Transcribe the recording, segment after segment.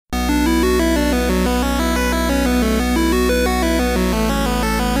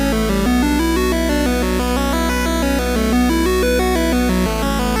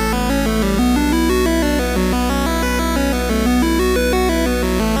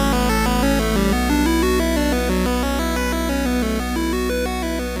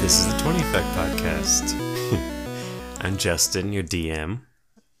Effect Podcast. I'm Justin, your DM,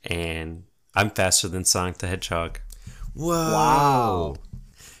 and I'm faster than Sonic the Hedgehog. Whoa! Wow.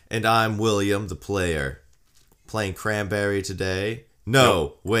 And I'm William, the player. Playing Cranberry today.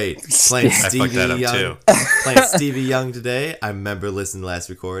 No, wait. Playing I fucked that up Young. too. Playing Stevie Young today. I remember listening to the last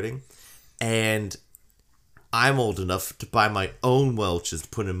recording. And I'm old enough to buy my own Welch's to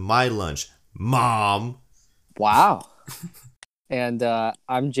put in my lunch. Mom! Wow. And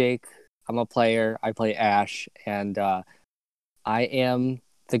I'm Jake. I'm a player. I play Ash. And I am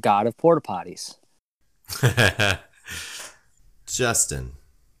the god of porta potties. Justin,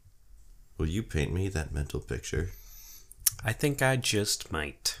 will you paint me that mental picture? I think I just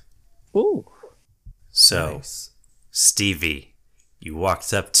might. Ooh. So, Nice. Stevie, you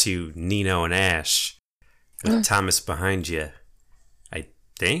walked up to Nino and Ash with Thomas behind you. I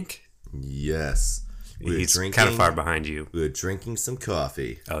think? Yes. He's kind of far behind you. We were drinking some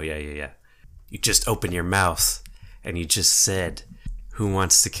coffee. Oh, yeah. You just opened your mouth and you just said, "Who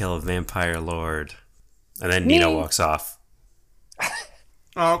wants to kill a vampire lord?" And then Nino walks off.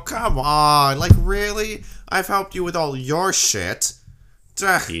 Oh, come on. Like, really? I've helped you with all your shit.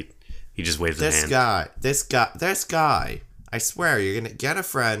 Duh. He just waves his hand. This guy. I swear, you're gonna get a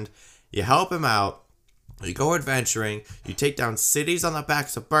friend, you help him out, you go adventuring, you take down cities on the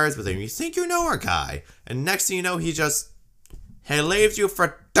backs of birds with him, you think you know our guy, and next thing you know, he leaves you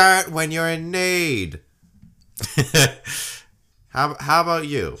for dirt when you're in need. How about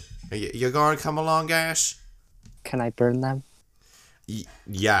you? You're going to come along, Ash? Can I burn them?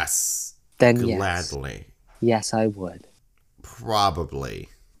 Yes. Then Gladly. Yes, I would. Probably.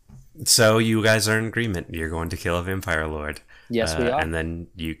 So you guys are in agreement. You're going to kill a vampire lord. Yes, we are. And then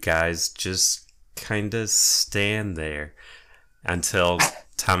you guys just kind of stand there until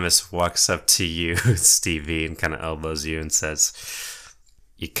Thomas walks up to you, Stevie, and kind of elbows you and says,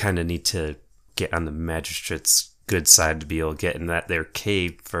 "You kind of need to get on the magistrate's good side to be able to get in that there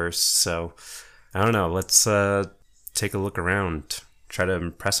cave first. So, I don't know. Let's take a look around. Try to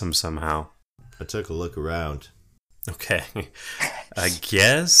impress him somehow." I took a look around. Okay. I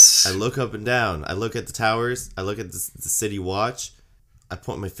guess. I look up and down. I look at the towers. I look at the city watch. I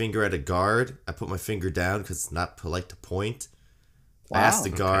point my finger at a guard. I put my finger down because it's not polite to point. I ask the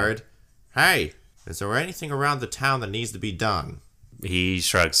guard, "Hey, is there anything around the town that needs to be done?" He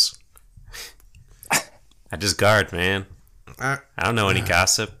shrugs. I just guard, man. I don't know any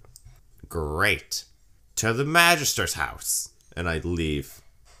gossip. Great. To the magistrate's house. And I leave.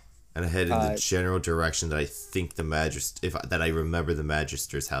 And I head in the general direction that I think that I remember the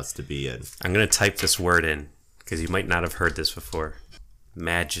magistrate's house to be in. I'm going to type this word in because you might not have heard this before.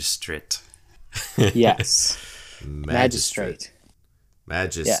 Magistrate. Yes. Magistrate.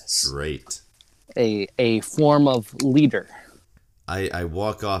 Magistrate. A form of leader. I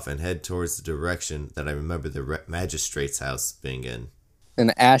walk off and head towards the direction that I remember the magistrate's house being in.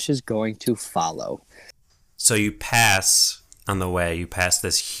 And Ash is going to follow. So you pass on the way, you pass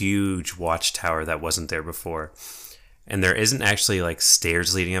this huge watchtower that wasn't there before. And there isn't actually like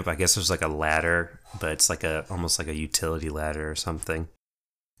stairs leading up. I guess there's like a ladder, but it's like almost like a utility ladder or something.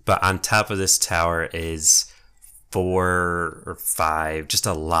 But on top of this tower is 4 or 5, just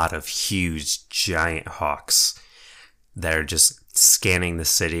a lot of huge giant hawks that are just scanning the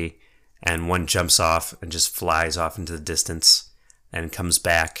city. And one jumps off and just flies off into the distance and comes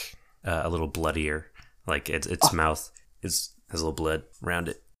back a little bloodier. Like its mouth has a little blood around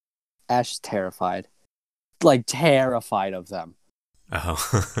it. Ash is terrified. Like, terrified of them.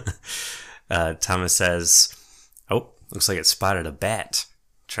 Oh. Thomas says, "Oh, looks like it spotted a bat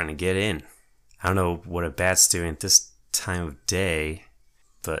trying to get in. I don't know what a bat's doing at this time of day,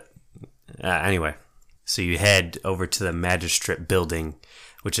 but anyway." So you head over to the magistrate building,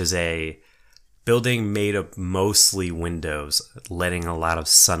 which is a building made of mostly windows, letting a lot of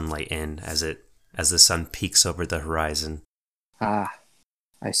sunlight in as the sun peeks over the horizon. Ah,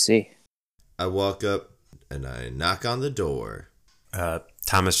 I see. I walk up and I knock on the door.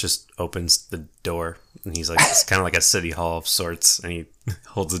 Thomas just opens the door, and he's like, it's kind of like a city hall of sorts, and he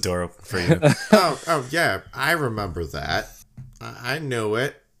holds the door open for you. Oh yeah, I remember that. I knew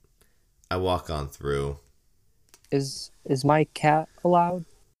it. I walk on through. Is my cat allowed?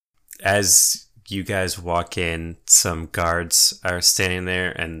 As you guys walk in, some guards are standing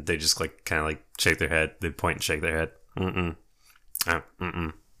there, and they just like kind of like shake their head. They point and shake their head. Mm-mm.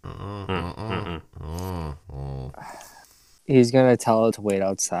 Mm-mm. He's going to tell it to wait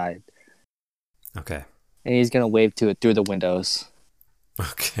outside. Okay. And he's going to wave to it through the windows.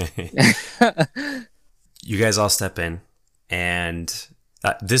 Okay. You guys all step in, and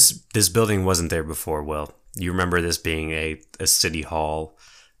this building wasn't there before, Will. You remember this being a city hall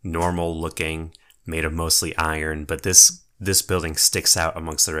normal looking, made of mostly iron, but this building sticks out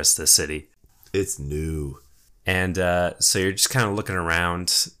amongst the rest of the city. It's new. And so you're just kind of looking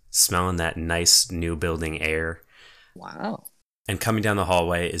around, smelling that nice new building air. Wow. And coming down the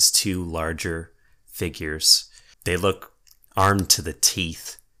hallway is two larger figures. They look armed to the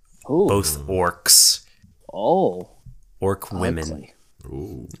teeth. Ooh. Both orcs. Oh. Orc women. Ugly.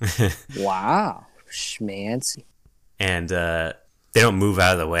 Ooh. Wow. Schmancy. And they don't move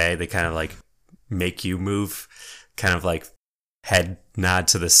out of the way. They kind of like make you move. Kind of like head nod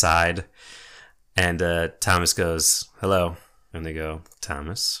to the side. And Thomas goes, hello. And they go,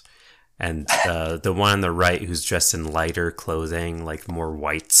 Thomas. And the one on the right, who's dressed in lighter clothing, like more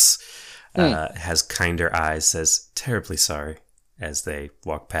whites, has kinder eyes, says, terribly sorry, as they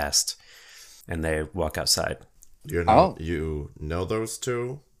walk past. And they walk outside. You know those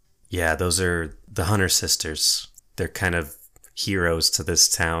two? Yeah, those are the Hunter sisters. They're kind of heroes to this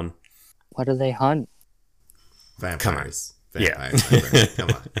town. What do they hunt? Vampires. Yeah. Vampires. Come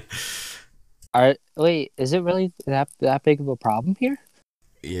on. Wait, is it really that big of a problem here?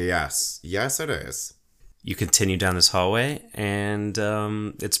 Yes, it is. You continue down this hallway, and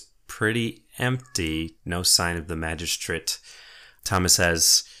it's pretty empty. No sign of the magistrate. Thomas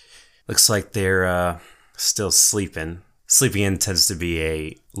says, looks like they're still sleeping. Sleeping in tends to be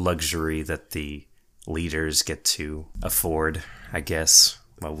a luxury that the leaders get to afford, I guess,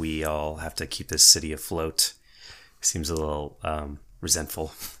 while we all have to keep this city afloat. Seems a little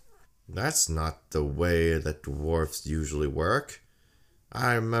resentful. That's not the way that dwarfs usually work.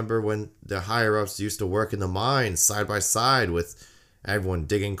 I remember when the higher-ups used to work in the mines side by side with everyone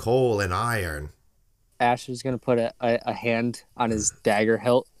digging coal and iron. Ash is going to put a hand on his dagger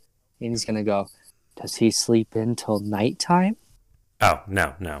hilt, and he's going to go, does he sleep in till nighttime? Oh,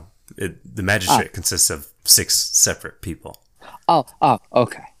 no. The magistrate consists of 6 separate people. Oh,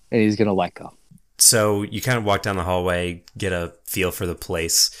 okay. And he's going to let go. So you kind of walk down the hallway, get a feel for the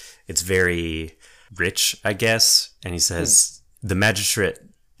place. It's very rich, I guess. And he says, the magistrate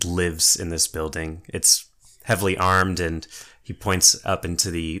lives in this building. It's heavily armed, and he points up into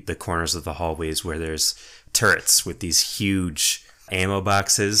the corners of the hallways where there's turrets with these huge ammo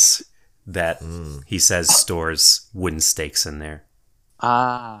boxes that he says stores wooden stakes in there.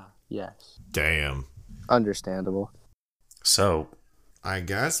 Ah, yes. Damn. Understandable. So, I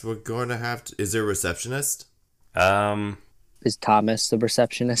guess we're going to have to... Is there a receptionist? Is Thomas the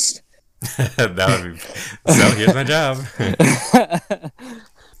receptionist? that would be... So, here's my job.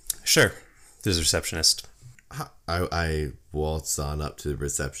 Sure. There's a receptionist. I waltz on up to the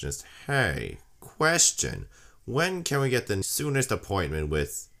receptionist. Hey, question. When can we get the soonest appointment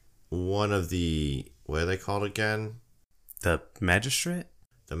with one of the... What are they called again? The magistrate?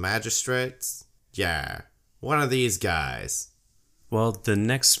 The magistrates? Yeah. One of these guys. Well, the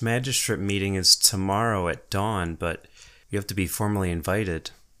next magistrate meeting is tomorrow at dawn, but you have to be formally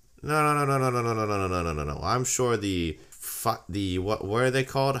invited. No. I'm sure what are they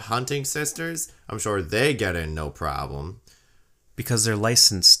called? Hunting sisters? I'm sure they get in no problem. Because they're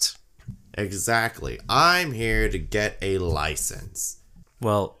licensed. Exactly. I'm here to get a license.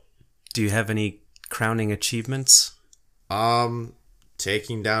 Well, do you have any crowning achievements?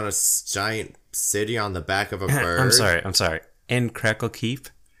 Taking down a giant city on the back of a bird. I'm sorry. In Crackle Keep?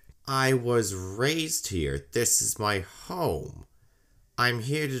 I was raised here. This is my home. I'm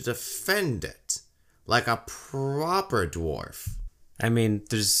here to defend it. Like a proper dwarf. I mean,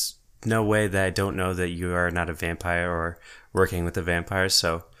 there's no way that I don't know that you are not a vampire or working with a vampire,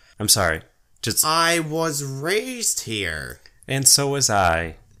 so I'm sorry. I was raised here. And so was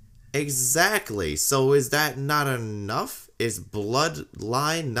I. Exactly. So is that not enough? Is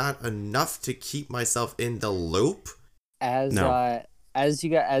bloodline not enough to keep myself in the loop? As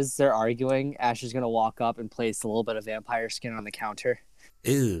they're arguing, Ash is gonna walk up and place a little bit of vampire skin on the counter.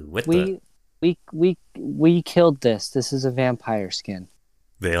 Ew, We killed this. This is a vampire skin.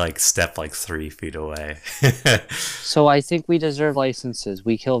 They step 3 feet away. So I think we deserve licenses.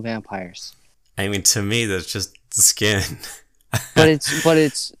 We kill vampires. I mean, to me, that's just skin. but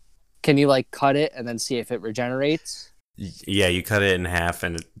it's. Can you cut it and then see if it regenerates? Yeah, you cut it in half,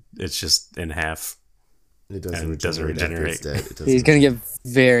 and it's just in half. It doesn't regenerate. He's gonna get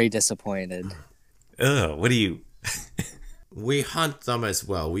very disappointed. Ugh, what do you... We hunt them as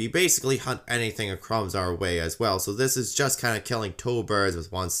well. We basically hunt anything that comes our way as well. So this is just kind of killing 2 birds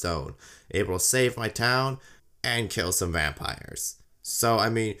with 1 stone. Able to save my town and kill some vampires. So, I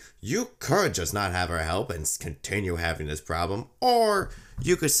mean, you could just not have our help and continue having this problem. Or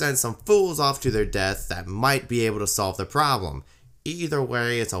you could send some fools off to their death that might be able to solve the problem. Either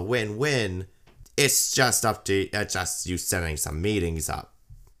way, it's a win-win. It's just up to just you setting some meetings up.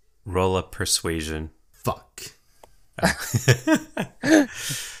 Roll a persuasion. Fuck.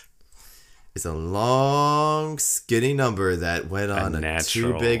 It's a long, skinny number that went on a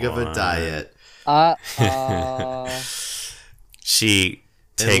too big of a diet. She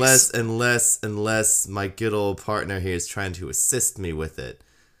takes... Unless my good old partner here is trying to assist me with it.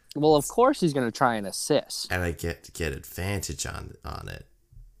 Well, of course he's going to try and assist. And I get advantage on it.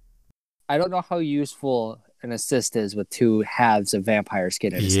 I don't know how useful an assist is with two halves of vampire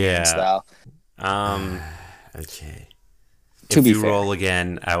skin in his hands, though. Okay. If you roll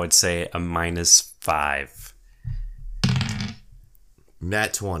again, I would say a -5.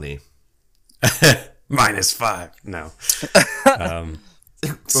 Nat 20. -5. No. From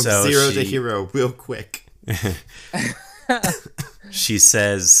 0 to hero real quick. She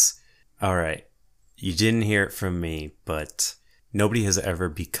says, all right, you didn't hear it from me, but nobody has ever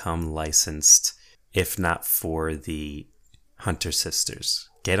become licensed if not for the Hunter sisters.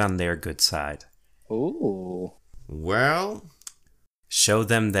 Get on their good side. Ooh. Well, show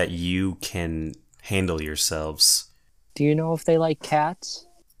them that you can handle yourselves. Do you know if they like cats?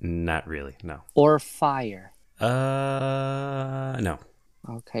 Not really, no. Or fire? No.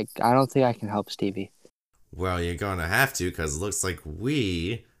 Okay, I don't think I can help Stevie. Well, you're gonna have to, because it looks like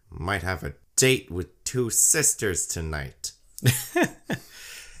we might have a date with two sisters tonight.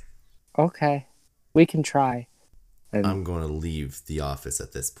 Okay, we can try. And, I'm gonna leave the office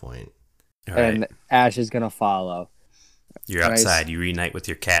at this point. All right. And Ash is gonna follow. You're outside. You reunite with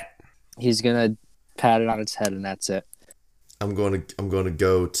your cat. He's gonna pat it on its head, and that's it. I'm gonna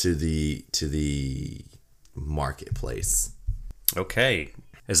go to the marketplace. Okay.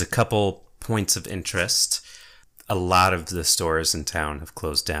 There's a couple points of interest. A lot of the stores in town have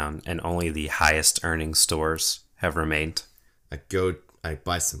closed down, and only the highest earning stores have remained. I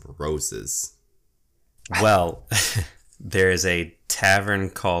buy some roses. Well, there is a tavern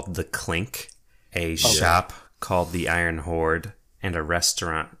called The Clink, a shop called The Iron Horde, and a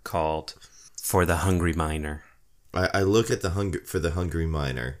restaurant called For the Hungry Miner. I look at the Hungry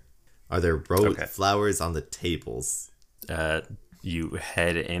Miner. Are there flowers on the tables? You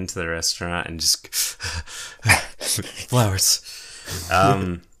head into the restaurant and just flowers.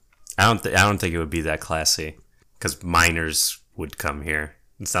 I don't think it would be that classy, because miners would come here.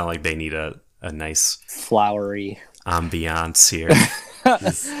 It's not like they need a nice flowery ambiance here.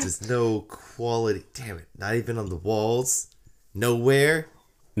 There's no quality. Damn it! Not even on the walls. Nowhere.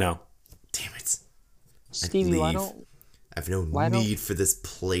 No. Damn it. Stevie, I have no need for this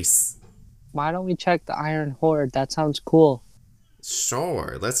place. Why don't we check the Iron Horde? That sounds cool.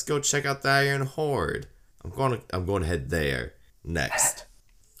 Sure, let's go check out the Iron Horde. I'm going to head there next.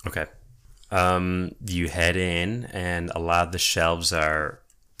 Okay. You head in, and a lot of the shelves are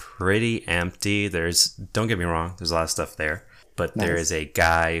pretty empty. Don't get me wrong, there's a lot of stuff there, but there is a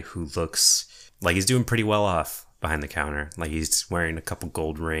guy who looks like he's doing pretty well off behind the counter. Like he's wearing a couple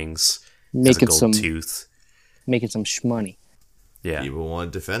gold rings, making has a gold tooth, making some shmoney. Yeah. People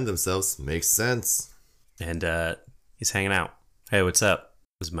want to defend themselves. Makes sense. And he's hanging out. Hey, what's up?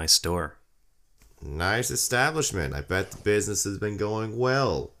 This is my store. Nice establishment. I bet the business has been going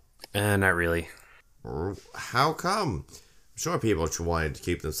well. Not really. How come? I'm sure people wanted to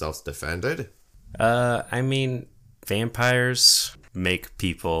keep themselves defended. I mean, vampires make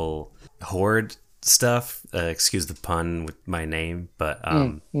people hoard stuff. Excuse the pun with my name, but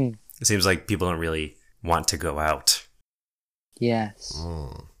it seems like people don't really want to go out. Yes.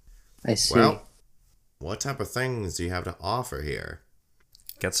 I see. Well, what type of things do you have to offer here?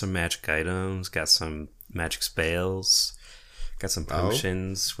 Got some magic items, got some magic spells, got some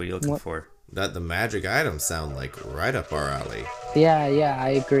potions. What are you looking for? The magic items sound like right up our alley. Yeah, I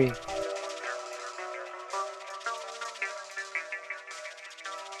agree.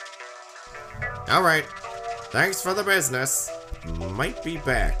 All right. Thanks for the business. Might be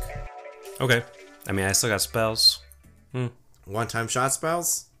back. Okay. I mean, I still got spells. One-time shot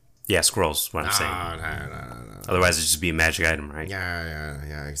spells? Yeah, scrolls, what I'm saying. No. Otherwise, it'd just be a magic item, right?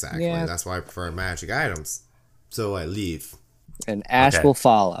 Yeah, exactly. Yeah. That's why I prefer magic items. So I leave. And Ash will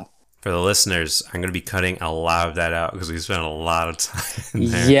follow. For the listeners, I'm going to be cutting a lot of that out because we spent a lot of time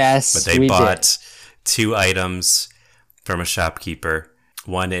in there. Yes, but they bought 2 items from a shopkeeper.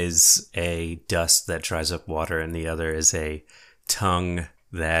 One is a dust that dries up water, and the other is a tongue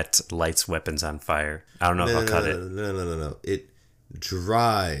that lights weapons on fire. I don't know if I'll cut it. No. It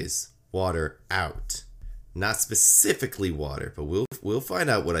dries water out. Not specifically water, but we'll find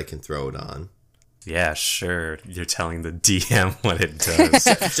out what I can throw it on. Yeah, sure. You're telling the DM what it does.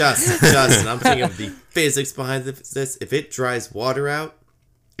 Justin, I'm thinking of the physics behind this. If it dries water out,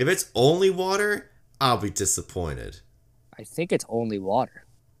 if it's only water, I'll be disappointed. I think it's only water.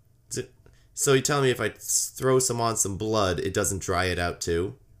 So you tell me if I throw some on some blood, it doesn't dry it out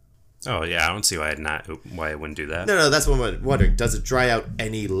too? Oh yeah, I don't see why I wouldn't do that. No, that's what I'm wondering. Does it dry out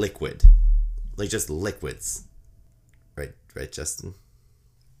any liquid? Like just liquids? Right, Justin?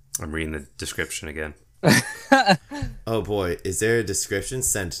 I'm reading the description again. Oh boy, is there a description?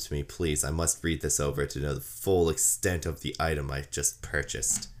 Send it to me, please. I must read this over to know the full extent of the item I just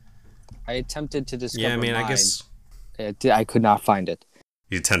purchased. I attempted to discover Yeah, I mean, mine. I guess I could not find it.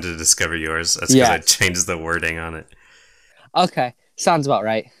 you attempted to discover yours. That's because I changed the wording on it. Okay, sounds about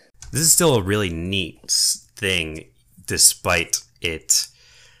right. This is still a really neat thing, despite it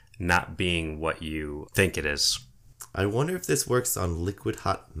not being what you think it is. I wonder if this works on liquid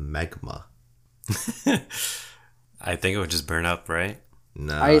hot magma. I think it would just burn up, right?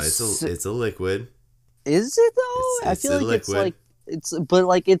 No, it's a liquid. Is it though? I feel like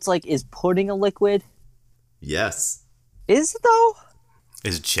is pudding a liquid? Yes. Is it though?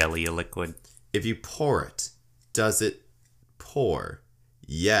 Is jelly a liquid? If you pour it, does it pour?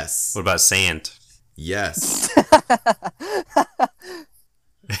 Yes. What about sand? Yes.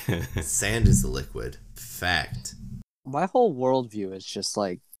 Sand is a liquid. Fact. My whole worldview is just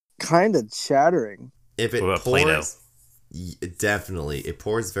like kind of shattering. If it What about pours, definitely. It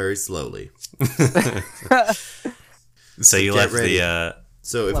pours very slowly. So you left ready. the...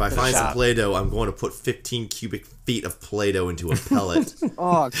 So if I find some Play-Doh, I'm going to put 15 cubic feet of Play-Doh into a pellet.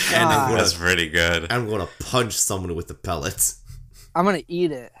 Oh, God. That's pretty good. I'm going to punch someone with the pellet. I'm going to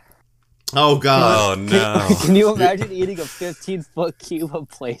eat it. Oh, God. Oh, no. Can you imagine eating a 15-foot cube of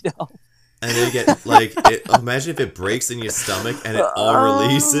Play-Doh? And then you get, imagine if it breaks in your stomach and it all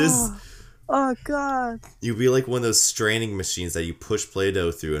releases. Oh, God. You'd be like one of those straining machines that you push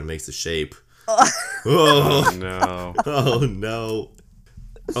Play-Doh through and makes a shape. Oh, no. Oh, no.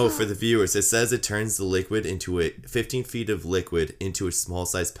 Oh, for the viewers, it says it turns the liquid into 15 feet of liquid into a small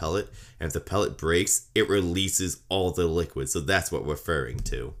size pellet, and if the pellet breaks, it releases all the liquid. So that's what we're referring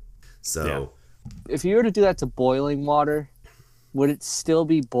to. So, if you were to do that to boiling water, would it still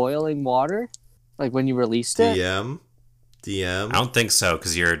be boiling water? Like when you released it? DM. I don't think so,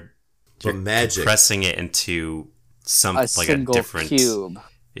 because you're magic. compressing it into a single different cube.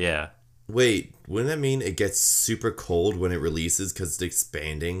 Yeah. Wait, wouldn't that mean it gets super cold when it releases because it's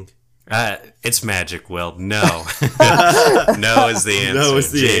expanding? It's magic, Will. No. No is the answer. No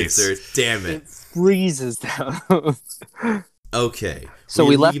is the Jace. answer. Damn it. It freezes them. Okay. So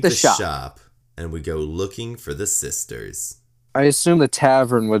we left leave the shop. and we go looking for the sisters. I assume the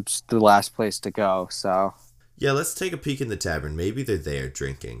tavern was the last place to go, so... Yeah, let's take a peek in the tavern. Maybe they're there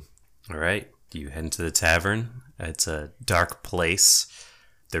drinking. All right. You head into the tavern. It's a dark place.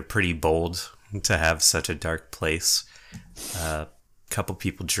 They're pretty bold to have such a dark place. A couple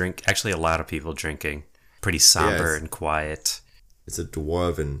people drink. Actually, a lot of people drinking. Pretty somber and quiet. It's a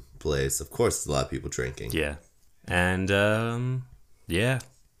dwarven place. Of course, there's a lot of people drinking. Yeah. And, yeah.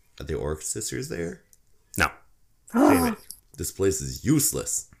 Are the orc sisters there? No. Damn it. This place is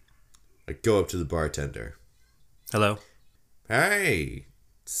useless. I go up to the bartender. Hello. Hey.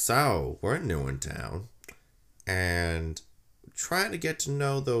 So, we're new in town. And trying to get to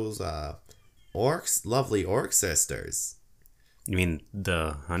know those lovely orc sisters. You mean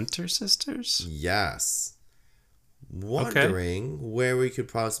the Hunter sisters? Yes. Wondering where we could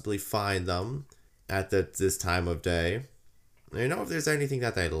possibly find them at this time of day. You know if there's anything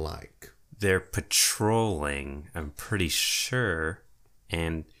that they like. They're patrolling, I'm pretty sure.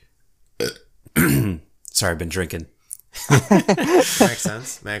 And sorry, I've been drinking. Makes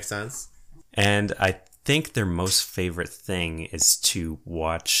sense. And I think their most favorite thing is to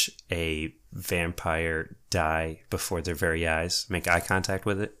watch a vampire die before their very eyes, make eye contact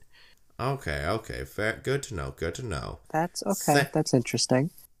with it. Okay. Fair. Good to know. That's okay. That's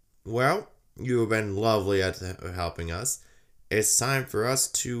interesting. Well, you have been lovely at helping us. It's time for us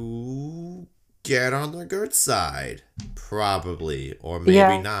to get on the good side. Probably. Or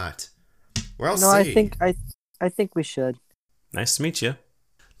maybe not. We'll see. I think we should. Nice to meet you.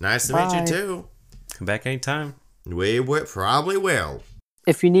 Nice to meet you too. Come back anytime. We probably will.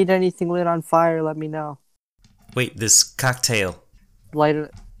 If you need anything lit on fire, let me know. Wait, this cocktail. Light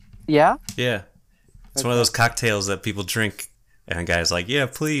it. Yeah? Yeah. It's one of those cocktails that people drink. And a guy's like, yeah,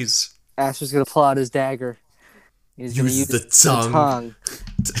 please. Ash is going to pull out his dagger. He's going to use the tongue.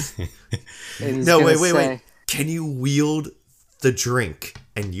 No, wait. Can you wield the drink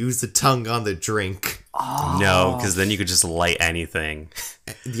and use the tongue on the drink? Oh. No, because then you could just light anything.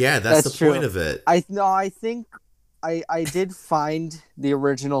 Yeah, that's the point of it. I think I did find the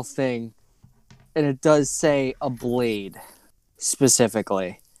original thing, and it does say a blade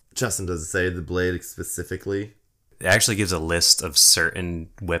specifically. Justin, does it say the blade specifically? It actually gives a list of certain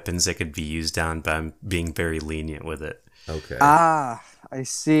weapons that could be used on, but I'm being very lenient with it. Okay. Ah, I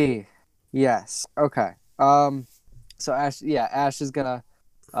see. Yes. Okay. So Ash is gonna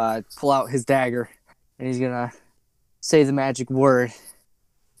pull out his dagger, and he's gonna say the magic word.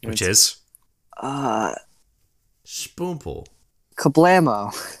 Which is? Spoomple.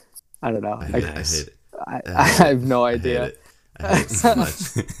 Kablamo. I don't know. I hate it. I have no idea. I hate it so much.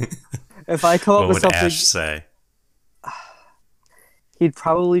 If I come up What with would something, Ash say? he'd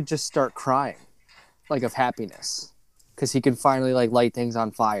probably just start crying, like of happiness, because he can finally like light things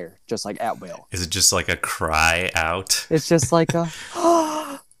on fire, just like at will. Is it just like a cry out? It's just like a,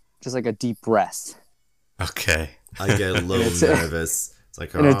 just like a deep breath, I Okay. get a little nervous. It's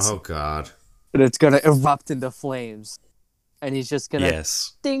like, oh god. and it's gonna erupt into flames, and he's just gonna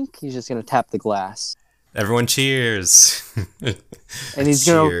Yes. dink. He's just gonna tap the glass, Everyone cheers. and he's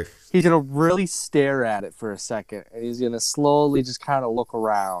Cheer. gonna really stare at it for a second, and he's gonna slowly just kind of look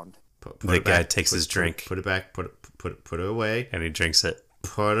around. Put The it guy back. takes his drink. Put it back. Put it away. And he drinks it.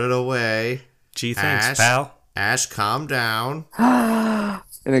 Put it away. Gee, thanks, Ash. pal. Ash, calm down.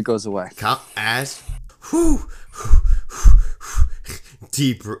 And it goes away. Ash. Whew.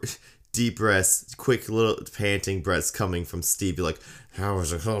 Deep breaths. Quick little panting breaths coming from Steve. You're like, that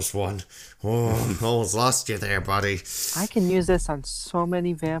was a close one. Oh, almost lost you there, buddy. I can use this on so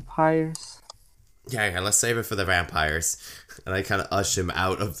many vampires. Yeah, let's save it for the vampires. And I kind of usher him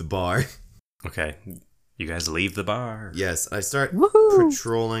out of the bar. Okay. You guys leave the bar. Yes, I start Woohoo!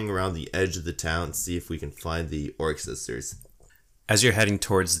 patrolling around the edge of the town to see if we can find the Orc Sisters. As you're heading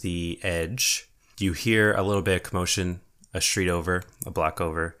towards the edge, you hear a little bit of commotion a street over, a block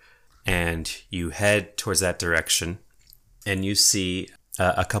over, and you head towards that direction, and you see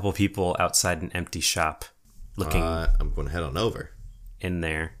a couple people outside an empty shop looking I'm going to head on over. in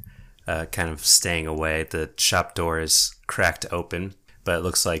there, kind of staying away. The shop door is cracked open, but it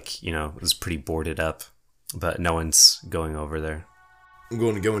looks like, it was pretty boarded up, but no one's going over there. I'm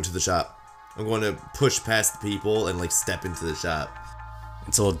going to go into the shop. I'm going to push past the people and like step into the shop.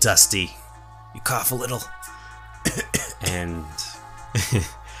 It's a little dusty. You cough a little. and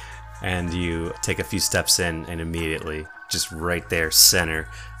and you take a few steps in, and immediately, just right there, center,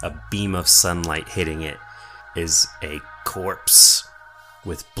 a beam of sunlight hitting it, is a corpse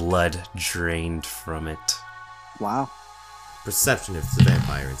with blood drained from it. Wow. Perception if it's a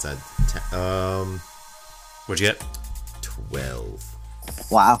vampire inside. What'd you get? 12.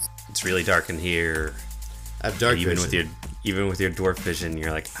 Wow. It's really dark in here. I have dark even vision. with your dwarf vision,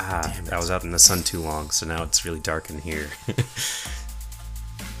 you're like, I was out in the sun too long, so now it's really dark in here.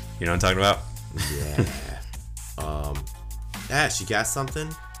 You know what I'm talking about? Yeah. Ash, you got something?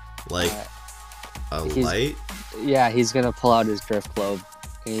 Like a light? Yeah, he's gonna pull out his drift globe,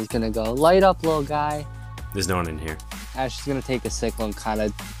 and he's gonna go, light up, little guy. There's no one in here. Ash is gonna take a sickle and kind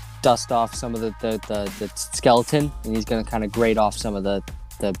of dust off some of the skeleton, and he's gonna kind of grate off some of the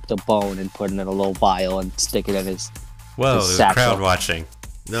bone and put it in a little vial and stick it in his. Whoa, His there's a satchel. crowd watching.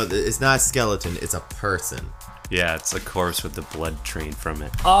 No, it's not a skeleton. It's a person. Yeah, it's a corpse with the blood drained from it.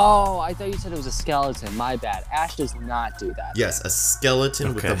 Oh, I thought you said it was a skeleton. My bad. Ash does not do that. Yes, a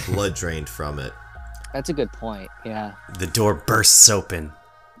skeleton with Okay. the blood drained from it. That's a good point. Yeah. The door bursts open.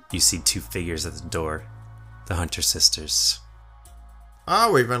 You see two figures at the door. The Hunter sisters.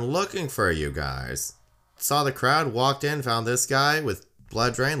 Oh, we've been looking for you guys. Saw the crowd, walked in, found this guy with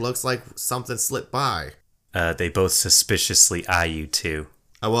blood drain. Looks like something slipped by. They both suspiciously eye you too.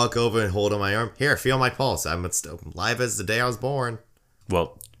 I walk over and hold on my arm. Here, feel my pulse. I'm still live as the day I was born.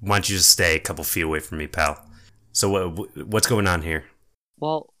 Well, why don't you just stay a couple feet away from me, pal? So what's going on here?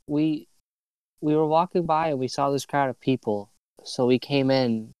 Well, we were walking by and we saw this crowd of people, so we came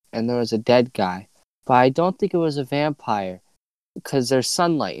in and there was a dead guy. But I don't think it was a vampire because there's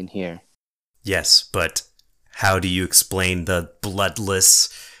sunlight in here. Yes, but how do you explain the bloodless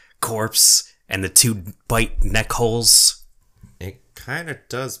corpse and the two bite neck holes? It kind of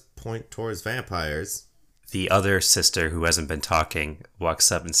does point towards vampires. The other sister, who hasn't been talking,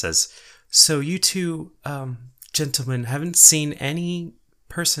 walks up and says, "So you two, gentlemen, haven't seen any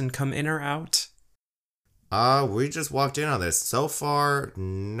person come in or out?" We just walked in on this. So far,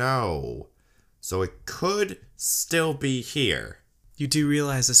 no. So it could still be here. You do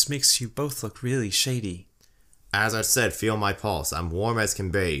realize this makes you both look really shady. As I said, feel my pulse. I'm warm as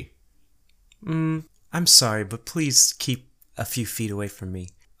can be. I'm sorry, but please keep a few feet away from me.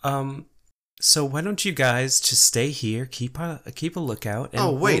 So why don't you guys just stay here, keep a lookout, and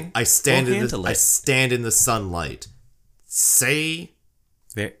Oh wait, I stand we'll in handle the I it. stand in the sunlight. See?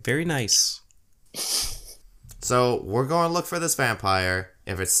 Very, very nice. So we're going to look for this vampire.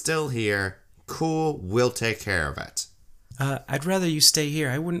 If it's still here, cool. We'll take care of it. I'd rather you stay here.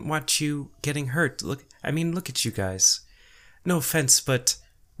 I wouldn't want you getting hurt. Look at you guys. No offense, but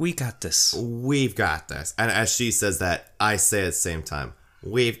we got this. We've got this. And as she says that, I say at the same time,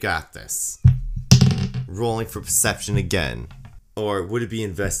 we've got this. Rolling for perception again. Or would it be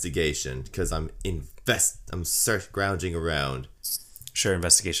investigation? Because I'm grounding around. Sure,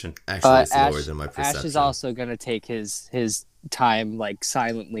 investigation. Actually, it's lower than my perception. Ash is also going to take his time, like,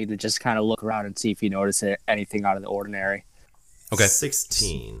 silently to just kind of look around and see if he notices anything out of the ordinary. Okay.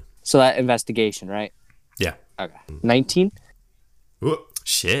 16. So that investigation, right? Yeah. Okay. 19?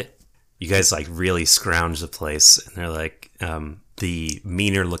 Shit. You guys, like, really scrounge the place. And they're like, the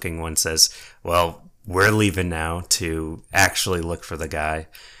meaner looking one says, well, we're leaving now to actually look for the guy.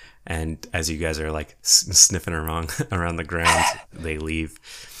 And as you guys are, like, sniffing around the ground, they leave.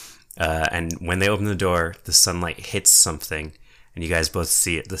 And when they open the door, the sunlight hits something, and you guys both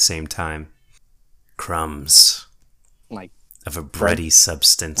see it at the same time. Crumbs. Like, of a bready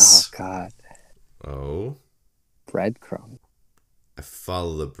substance. oh, God. Oh? Breadcrumb. I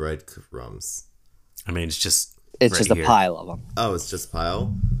follow the breadcrumbs. I mean, it's just a pile of them. Oh, it's just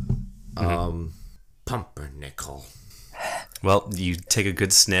pile? Pumpernickel. Well, you take a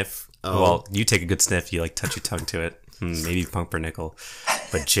good sniff. Oh. Well, you take a good sniff. You, like, touch your tongue to it. Maybe pumpernickel.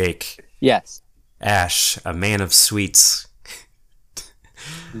 But Jake. Yes. Ash, a man of sweets.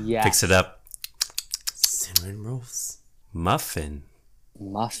 Yes. Picks it up. Cinnamon rolls. Muffin.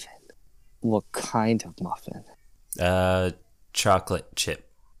 Muffin. What kind of muffin? Chocolate chip.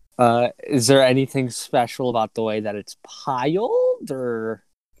 Is there anything special about the way that it's piled, or?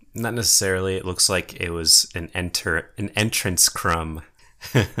 Not necessarily. It looks like it was an entrance crumb.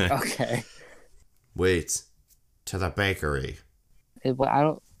 Okay. Wait. To the bakery. I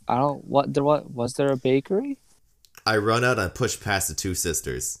don't. What was there a bakery? I run out and push past the two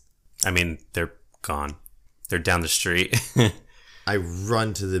sisters. I mean, they're gone. They're down the street. I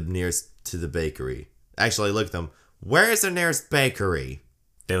run to the bakery. Actually, I look at them. Where is the nearest bakery?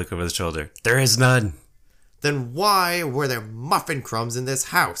 They look over the shoulder. There is none. Then why were there muffin crumbs in this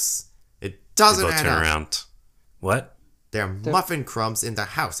house? It doesn't They both add turn up. around. What? There are muffin crumbs in the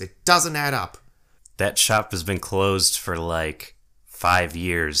house. It doesn't add up. That shop has been closed for like 5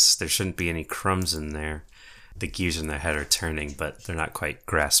 years. There shouldn't be any crumbs in there. The gears in their head are turning, but they're not quite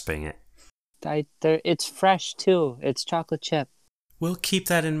grasping it. It's fresh too. It's chocolate chip. We'll keep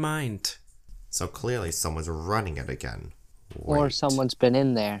that in mind. So clearly someone's running it again. Or Wait. someone's been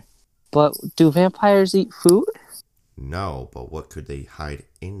in there. But do vampires eat food? No, but what could they hide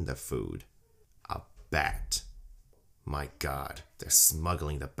in the food? A bat. My God, they're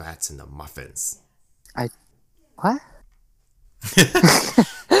smuggling the bats in the muffins. What?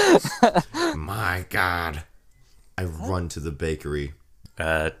 My God. I run to the bakery.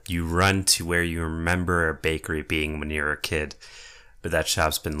 You run to where you remember a bakery being when you were a kid, but that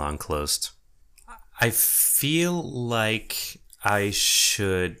shop's been long closed. I feel like I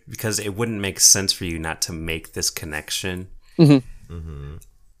should, because it wouldn't make sense for you not to make this connection.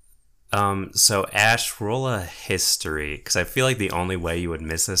 So Ash, roll a history, because I feel like the only way you would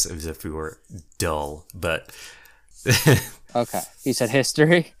miss this is if you were dull, but... Okay. You said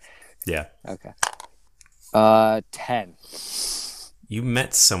history? Yeah. Okay. 10. You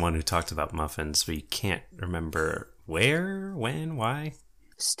met someone who talked about muffins, but you can't remember where, when, why.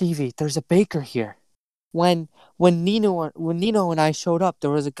 Stevie, there's a baker here. When Nino and I showed up, there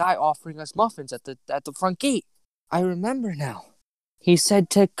was a guy offering us muffins at the front gate. I remember now. He said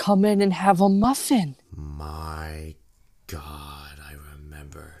to come in and have a muffin. My God, I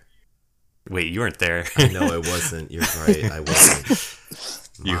remember. Wait, you weren't there. I know I wasn't. You're right. I wasn't.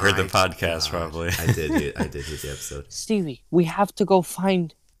 You heard the podcast, God. probably. I did hear the episode. Stevie, we have to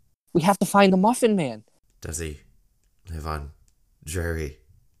find the Muffin Man. Does he live on Drury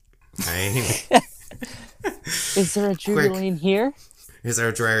Lane? Is there a Drury Quick. Lane here? Is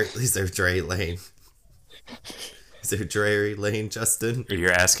there Drury Lane? Is there Drury Lane, Justin?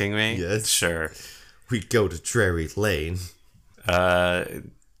 You're asking me? Yes. Sure. We go to Drury Lane.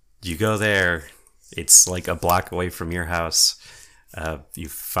 You go there. It's like a block away from your house. You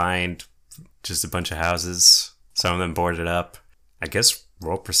find just a bunch of houses. Some of them boarded up. I guess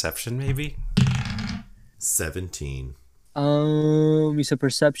roll perception, maybe? 17. You said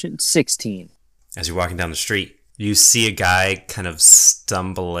perception? 16. As you're walking down the street, you see a guy kind of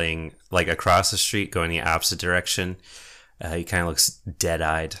stumbling like across the street, going the opposite direction. He kind of looks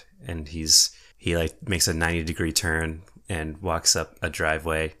dead-eyed, and he like makes a 90-degree turn and walks up a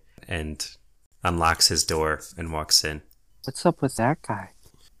driveway and unlocks his door and walks in. What's up with that guy?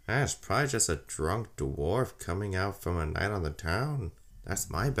 That's probably just a drunk dwarf coming out from a night on the town. That's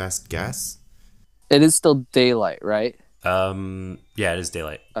my best guess. It is still daylight, right? Yeah, it is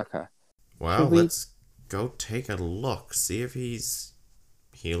daylight. Okay. Well, we- let's go take a look. See if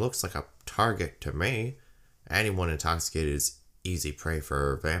he looks like a target to me. Anyone intoxicated is easy prey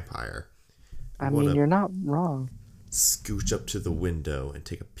for a vampire. I mean, you're not wrong. Scooch up to the window and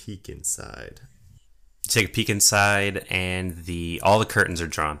take a peek inside. Take a peek inside, and all the curtains are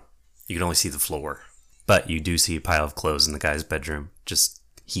drawn. You can only see the floor, but you do see a pile of clothes in the guy's bedroom, just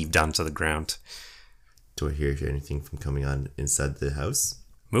heaved onto the ground. Do I hear anything from coming on inside the house?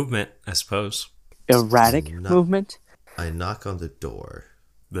 Movement, I suppose. Erratic movement? I knock on the door.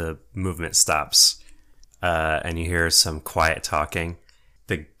 The movement stops, and you hear some quiet talking.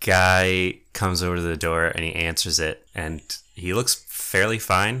 The guy comes over to the door and he answers it, and he looks fairly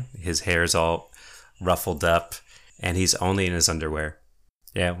fine. His hair's all ruffled up, and he's only in his underwear.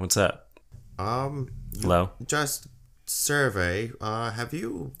 Yeah, what's up? Hello? Just survey. Have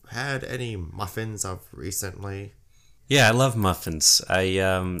you had any muffins of recently? Yeah, I love muffins.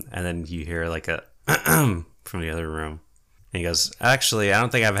 And then you hear like a from the other room. And he goes, actually, I don't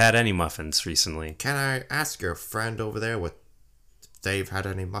think I've had any muffins recently. Can I ask your friend over there what they've had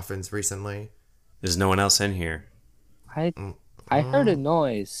any muffins recently? There's no one else in here. I heard a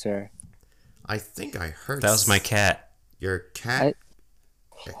noise, sir. I think I heard That was my cat. your cat.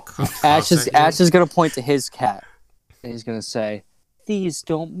 Ash is gonna point to his cat, and he's gonna say, "These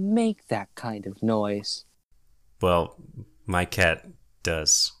don't make that kind of noise." Well, my cat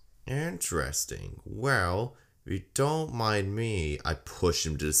does. Interesting. Well, if you don't mind me, I push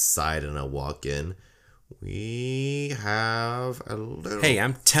him to the side and I walk in. We have a little Hey,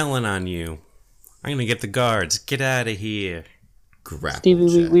 I'm telling on you. I'm gonna get the guards. Get out of here. grapple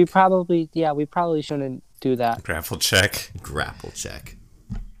Stevie, check. we probably shouldn't do that. Grapple check. Grapple check.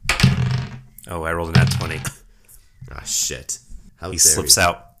 Oh, I rolled an nat 20. Ah, shit. How He dare slips you.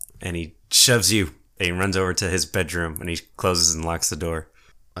 out and he shoves you. And he runs over to his bedroom and he closes and locks the door.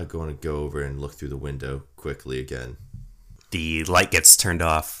 I'm going to go over and look through the window quickly again. The light gets turned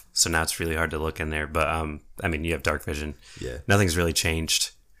off, so now it's really hard to look in there. But I mean, you have dark vision. Yeah. Nothing's really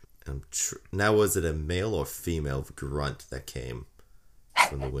changed. Now, was it a male or female grunt that came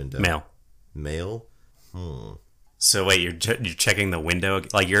from the window? Male. Male? So wait, you're checking the window?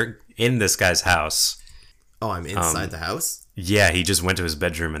 Like you're in this guy's house. Oh, I'm inside the house? Yeah, he just went to his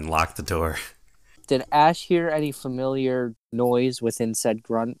bedroom and locked the door. Did Ash hear any familiar noise within said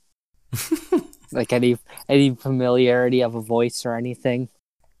grunt? Like any familiarity of a voice or anything?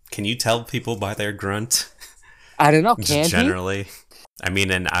 Can you tell people by their grunt? I don't know. Can Generally, I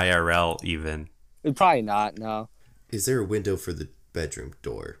mean, in IRL even. he? Probably not. No. Is there a window for the bedroom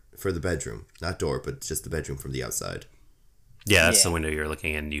door? For the bedroom. Not door, but just the bedroom from the outside. Yeah, that's Yeah. the window you're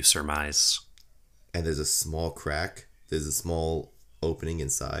looking in. You surmise. And there's a small crack. There's a small opening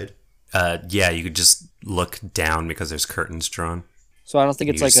inside. Yeah, you could just look down because there's curtains drawn. So I don't think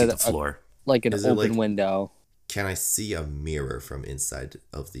You it's like just see a the floor. like an Is it open like- window. Can I see a mirror from inside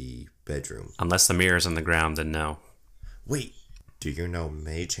of the bedroom? Unless the mirror's on the ground, then no. Wait, do you know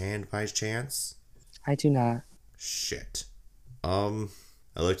Mage Hand by chance? I do not. Shit. I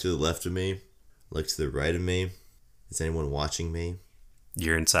look to the left of me. Look to the right of me. Is anyone watching me?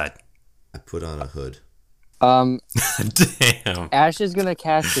 You're inside. I put on a hood. Damn. Ash is gonna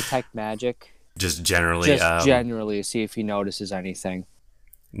cast detect magic. Just generally, Just generally see if he notices anything.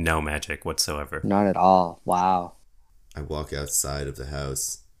 no magic whatsoever. None at all. Wow. I walk outside of the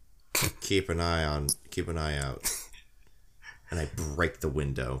house. Keep an eye out. And I break the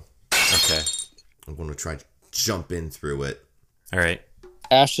window. Okay. I'm going to try to jump in through it. All right.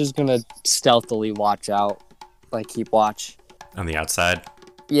 Ash is gonna stealthily watch out, like keep watch. On the outside.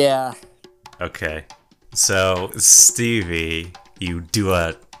 Yeah. Okay. So, Stevie, you do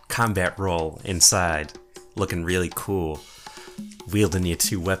a combat roll inside, looking really cool, wielding your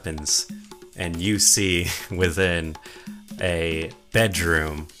two weapons, and you see within a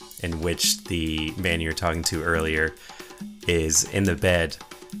bedroom in which the man you were talking to earlier is in the bed,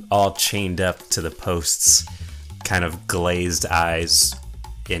 all chained up to the posts, kind of glazed eyes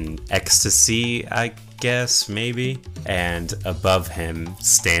in ecstasy, I guess, maybe. And above him,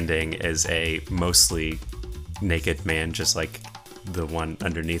 standing, is a mostly naked man, just like the one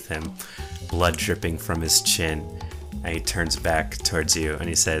underneath him, blood dripping from his chin. And he turns back towards you and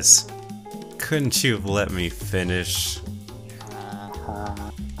he says, "Couldn't you have let me finish?"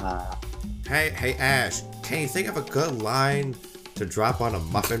 Hey, Ash, can you think of a good line to drop on a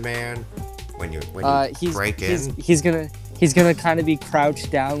Muffin Man when you break in? He's gonna kind of be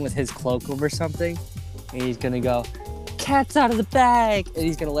crouched down with his cloak over something, and he's gonna go, "Cat's out of the bag," and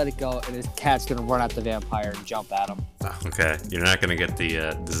he's gonna let it go, and his cat's gonna run at the vampire and jump at him. Okay, you're not gonna get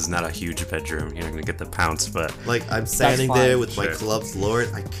the. This is not a huge bedroom. You're not gonna get the pounce, but Like, I'm standing fine. there with my Sure. clubs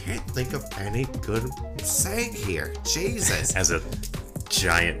lowered. I can't think of any good saying here. Jesus. as a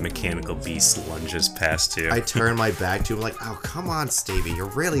giant mechanical beast lunges past you. I turn my back to him like, oh, come on, Stevie. You're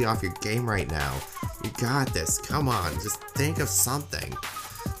really off your game right now. You got this. Come on. Just think of something.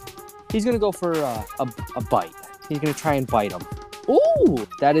 He's gonna go for a bite. He's gonna try and bite him. Ooh,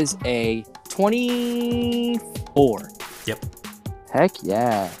 that is a 24. Yep. Heck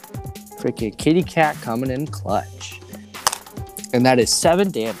yeah. Freaking kitty cat coming in clutch. And that is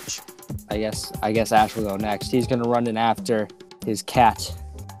 7 damage. I guess Ash will go next. He's gonna run in after his cat,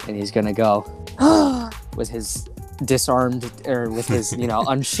 and he's gonna go with his disarmed, or with his,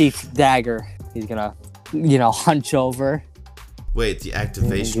 unsheathed dagger. He's gonna, hunch over. Wait, the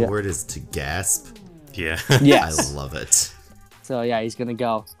activation Yeah. word is to gasp? Yeah. Yes. I love it. So yeah, he's gonna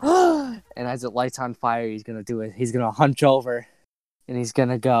go, and as it lights on fire, he's gonna do it. He's gonna hunch over, and he's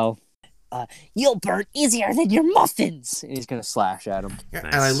gonna go, "You'll burn easier than your muffins," and he's gonna slash at him. Yeah,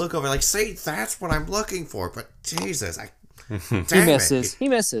 Nice. And I look over like, see, that's what I'm looking for. But Jesus, He misses. He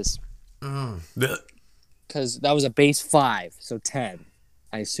misses. Because that was a base 5, so 10.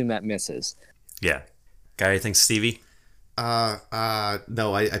 I assume that misses. Yeah. Got anything, Stevie? No,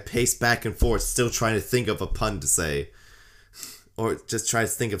 I pace back and forth, still trying to think of a pun to say. Or just try to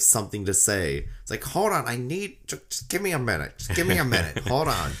think of something to say. It's like, hold on, just give me a minute. Just give me a minute. Hold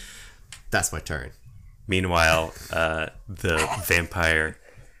on. That's my turn. Meanwhile, the vampire.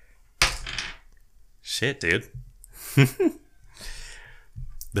 Shit, dude.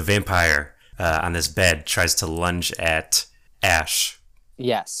 The vampire on this bed tries to lunge at Ash,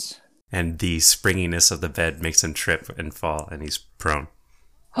 Yes. and the springiness of the bed makes him trip and fall, and he's prone.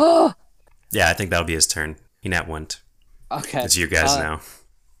 Okay. Yeah, I think that'll be his turn. He nat one. It's you guys now.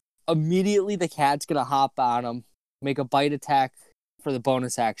 Immediately, the cat's gonna hop on him, make a bite attack for the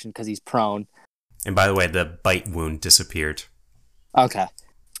bonus action because he's prone. And by the way, the bite wound disappeared. Okay.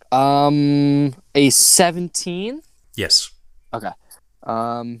 A 17. Yes. Okay.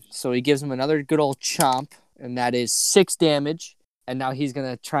 So he gives him another good old chomp, and that is 6 damage. And now he's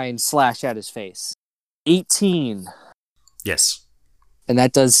gonna try and slash at his face. 18, Yes. and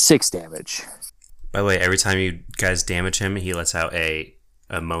that does 6 damage. By the way, every time you guys damage him, he lets out a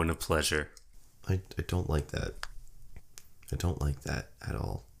moan of pleasure. I don't like that. I don't like that at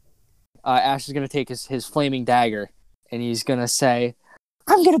all. Ash is gonna take his flaming dagger, and he's gonna say,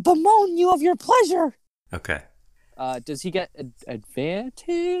 "I'm gonna bemoan you of your pleasure." Okay. Does he get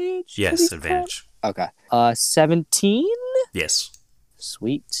advantage? Yes, advantage. Okay. 17. Yes.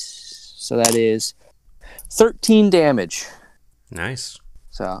 Sweet. So that is 13 damage. Nice.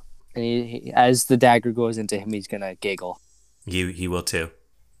 So, and he, as the dagger goes into him, he's gonna giggle. He will too.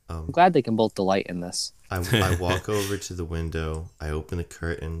 I'm glad they can both delight in this. I walk over to the window. I open the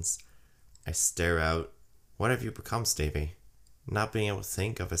curtains. I stare out. What have you become, Stevie? Not being able to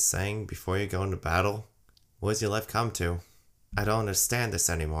think of a saying before you go into battle? What has your life come to? I don't understand this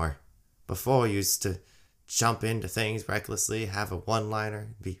anymore. Before, you used to jump into things recklessly, have a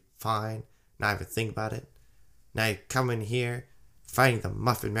one-liner, be fine, not even think about it. Now you come in here, fighting the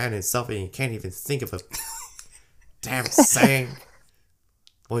Muffin Man himself, and you can't even think of a damn saying.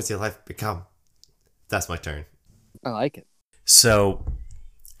 What has your life become? That's my turn. I like it. So,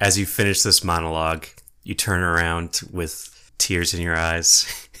 as you finish this monologue, you turn around with tears in your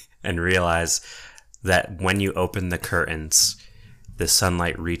eyes and realize that when you open the curtains, the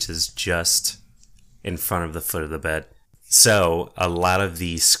sunlight reaches just in front of the foot of the bed. So, a lot of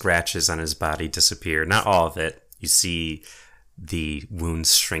the scratches on his body disappear. Not all of it. You see the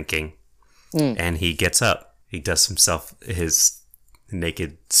wounds shrinking. And he gets up. He dusts himself his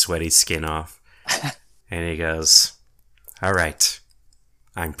naked, sweaty skin off. And he goes, "All right,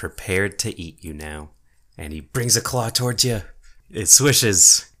 I'm prepared to eat you now." And he brings a claw towards you. It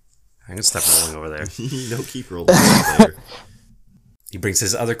swishes. I'm going to stop rolling over there. No, keep rolling right there. He brings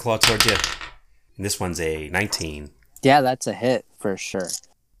his other claw towards you. And this one's a 19. Yeah, that's a hit for sure.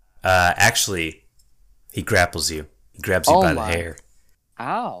 Actually, he grapples you. He grabs you by the hair.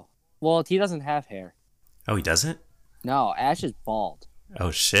 Ow. Well, he doesn't have hair. Oh, he doesn't? No, Ash is bald.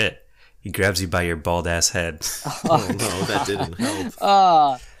 Oh, shit. He grabs you by your bald ass head. Oh no, that didn't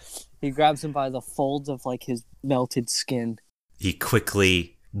help. He grabs him by the folds of like his melted skin. He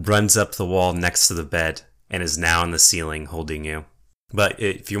quickly runs up the wall next to the bed and is now on the ceiling holding you. But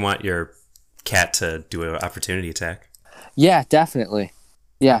if you want your cat to do an opportunity attack. Yeah, definitely.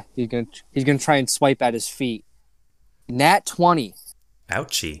 Yeah, he's gonna try and swipe at his feet. Nat 20.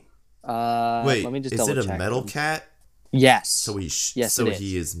 Ouchie. Wait, let me just is it a double-check metal them. cat? Yes. So Yes, so it is.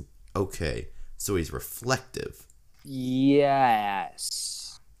 he is okay. So he's reflective.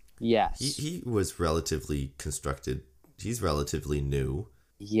 Yes. Yes. He was relatively constructed. He's relatively new.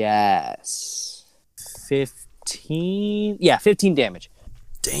 Yes. 15. Yeah, 15 damage.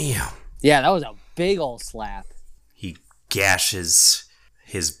 Damn. Yeah, that was a big old slap. He gashes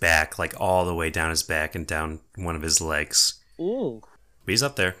his back, like all the way down his back and down one of his legs. Ooh. But he's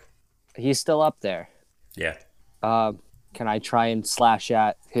up there. He's still up there. Yeah. Can I try and slash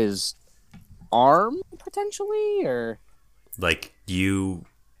at his arm potentially, or? Like you,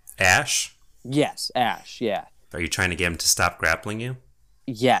 Ash? Yes, Ash. Yeah. Are you trying to get him to stop grappling you?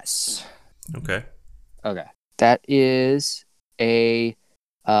 Yes. Okay. Okay. That is a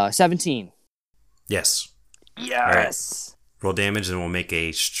 17. Yes. Yes. Roll damage and we'll make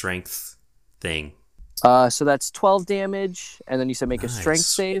a strength thing. So that's 12 damage, and then you said make a strength Nice.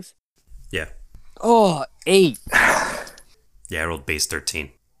 save. Yeah. Oh, 8. Yeah, I rolled base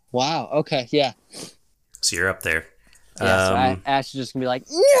 13. Wow. Okay. Yeah. So you're up there. Yeah. So Ash is just gonna be like,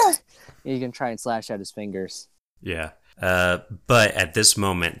 yeah. He's gonna try and slash at his fingers. Yeah. But at this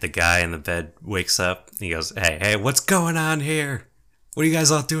moment, the guy in the bed wakes up. And he goes, hey, what's going on here? What are you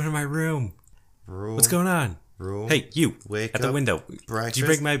guys all doing in my room? What's going on? Room. Hey, you, Wake at the up, window. Breakfast, Did you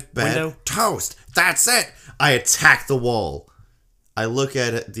break my bed, window? Toast. That's it. I attack the wall. I look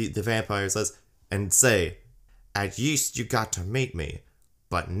at the vampires and say, at least you got to meet me,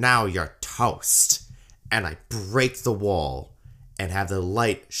 but now you're toast. And I break the wall and have the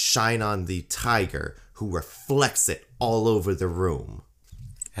light shine on the tiger, who reflects it all over the room.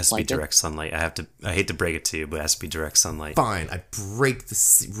 Has to be Like it? direct sunlight. I hate to break it to you, but it has to be direct sunlight. Fine, I break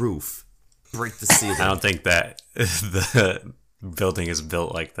the roof. Break the ceiling. I don't think that the building is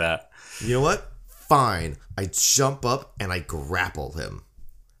built like that. You know what? Fine. I jump up and I grapple him.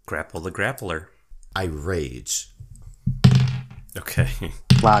 Grapple the grappler. I rage. Okay.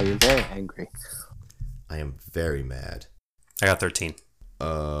 Wow, you're very angry. I am very mad. I got 13.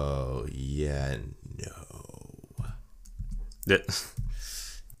 Oh, yeah, no. Yeah.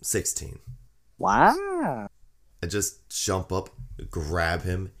 16. Wow. I just jump up, grab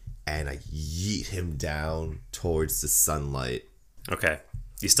him, and I yeet him down towards the sunlight. Okay.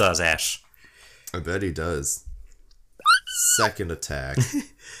 He still has Ash. I bet he does. Second attack.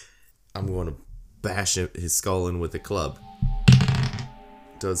 I'm going to bash his skull in with a club.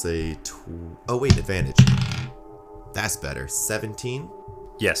 Does a... oh, wait, advantage. That's better. 17?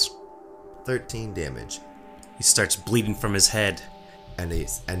 Yes. 13 damage. He starts bleeding from his head. And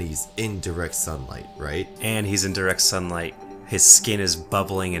he's in direct sunlight, right? And he's in direct sunlight. His skin is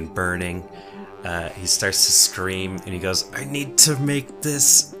bubbling and burning. He starts to scream and he goes, I need to make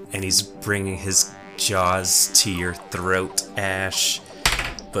this. And he's bringing his jaws to your throat, Ash.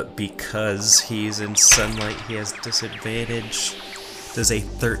 But because he's in sunlight, he has disadvantage. Does a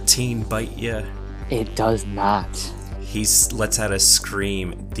 13 bite you? It does not. He lets out a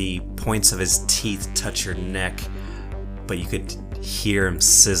scream. The points of his teeth touch your neck, but you could hear him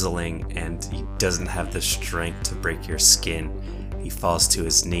sizzling, and he doesn't have the strength to break your skin. He falls to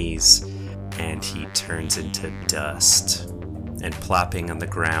his knees, and he turns into dust. And plopping on the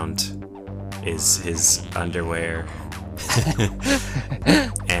ground is his underwear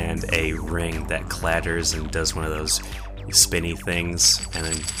and a ring that clatters and does one of those spinny things and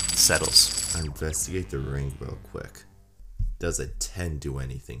then settles. I investigate the ring real quick. Does a 10 do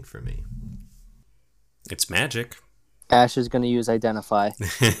anything for me? It's magic. Ash is going to use Identify.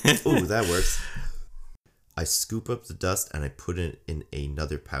 Ooh, that works. I scoop up the dust and I put it in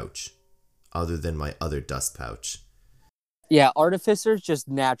another pouch, other than my other dust pouch. Yeah, Artificers just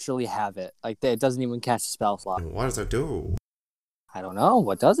naturally have it. Like, it doesn't even cast a spell slot. And what does it do? I don't know.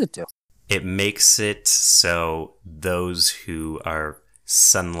 What does it do? It makes it so those who are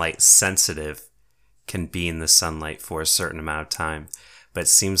sunlight sensitive can be in the sunlight for a certain amount of time. But it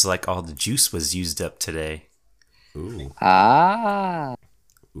seems like all the juice was used up today. Ooh. Ah.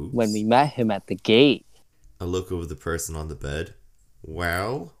 Oops. When we met him at the gate. I look over the person on the bed.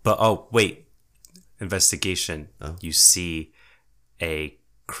 Well, But oh, wait. Investigation. Oh. You see a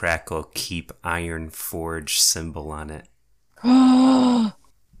Crackle Keep Iron Forge symbol on it.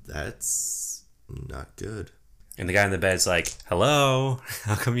 that's not good. And the guy in the bed's like, hello?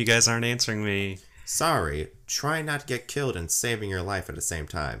 How come you guys aren't answering me? Sorry, try not to get killed and saving your life at the same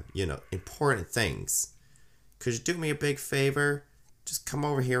time. You know, important things. Could you do me a big favor? Just come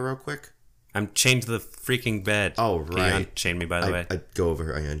over here real quick. I'm chained to the freaking bed. Oh, Can you right. unchain me, by the way? I go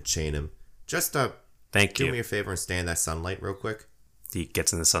over, I unchain him. Just Thank do you. me a favor and stay in that sunlight real quick. He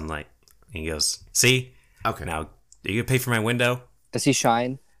gets in the sunlight. And he goes, see? Okay. Now, are you going to pay for my window? Does he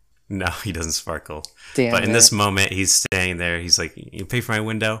shine? No, he doesn't sparkle. Damn But in it. this moment, he's standing there. He's like, you pay for my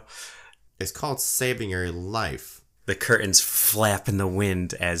window? It's called saving your life. The curtains flap in the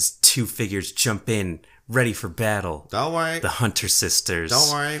wind as two figures jump in, ready for battle. Don't worry. The Hunter sisters.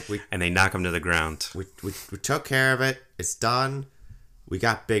 Don't worry. And they knock him to the ground. We took care of it. It's done. We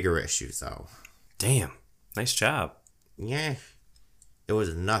got bigger issues, though. Damn. Nice job. Yeah. It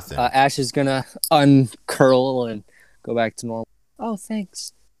was nothing. Ash is gonna uncurl and go back to normal. Oh,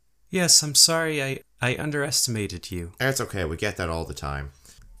 thanks. Yes, I'm sorry. I underestimated you. It's okay. We get that all the time.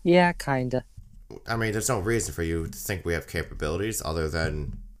 Yeah, kinda. I mean, there's no reason for you to think we have capabilities other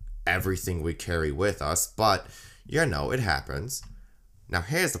than everything we carry with us, but, it happens. Now,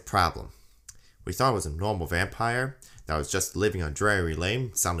 here's the problem. We thought it was a normal vampire that was just living on Drury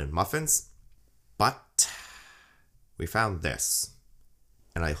Lane selling muffins, but we found this.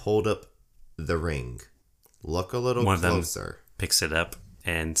 And I hold up the ring. Look a little One closer. of them picks it up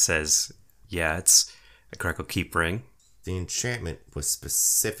and says, yeah, it's a Crackle Keep ring. The enchantment was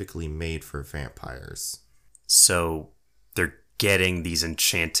specifically made for vampires. So they're getting these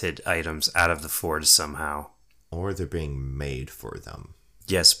enchanted items out of the forge somehow. Or they're being made for them.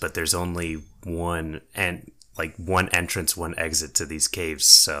 Yes, but there's only one entrance, one exit to these caves,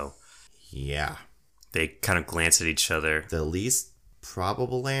 so Yeah. they kind of glance at each other. The least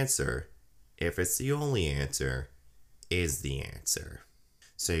probable answer, if it's the only answer, is the answer.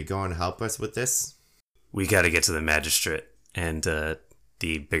 So you going to help us with this? We got to get to the magistrate. And the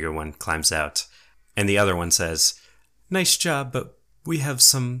bigger one climbs out. And the other one says, nice job, but we have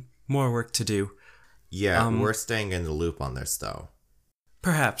some more work to do. Yeah, we're staying in the loop on this, though.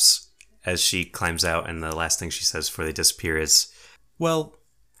 Perhaps. As she climbs out, and the last thing she says before they disappear is, well,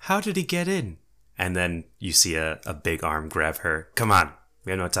 how did he get in? And then you see a big arm grab her. Come on,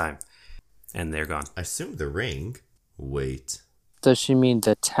 we have no time. And they're gone. I assume the ring. Wait. Does she mean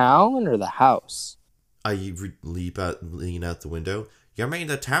the town or the house? Lean out the window. You mean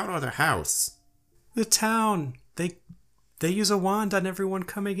the town or the house? The town. They use a wand on everyone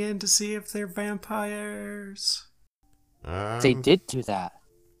coming in to see if they're vampires. They did do that.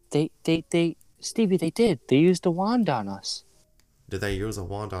 Stevie, they did. They used a wand on us. Did they use a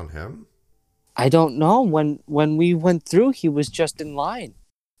wand on him? I don't know. When we went through, he was just in line.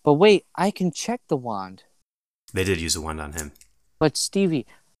 But wait, I can check the wand. They did use a wand on him. But Stevie,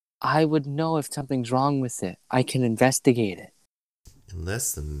 I would know if something's wrong with it. I can investigate it.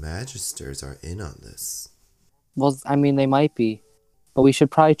 Unless the magisters are in on this. Well, I mean, they might be. But we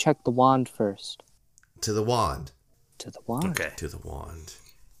should probably check the wand first. To the wand. To the wand? Okay. To the wand.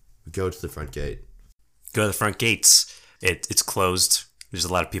 We go to the front gate. Go to the front gates. It's closed. There's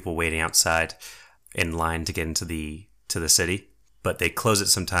a lot of people waiting outside in line to get into the city. But they close it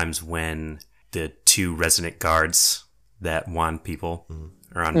sometimes when the two resident guards that wand people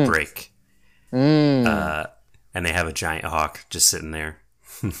are on break. And they have a giant hawk just sitting there.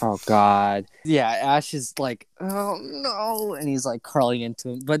 Oh, God. Yeah, Ash is like, oh, no. And he's like curling into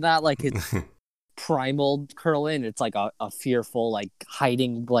him. But not like his primal curling. It's like a fearful, like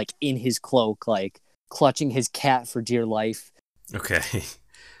hiding like in his cloak, like clutching his cat for dear life. Okay.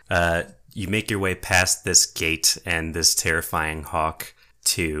 You make your way past this gate and this terrifying hawk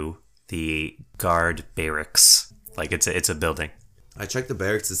to the guard barracks. Like it's a building. I checked the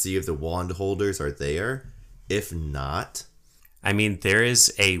barracks to see if the wand holders are there. If not... I mean, there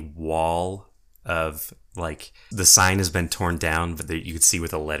is a wall of, like, the sign has been torn down, but you can see where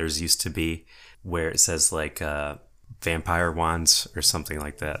the letters used to be, where it says, like, vampire wands or something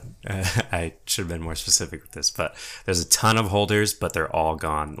like that. I should have been more specific with this, but there's a ton of holders, but they're all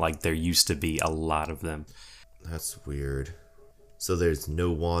gone. Like, there used to be a lot of them. That's weird. So there's no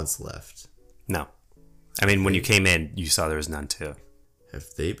wands left. No. I mean, when you came in, you saw there was none, too. Have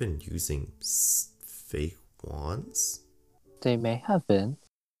they been using fake wands? They may have been.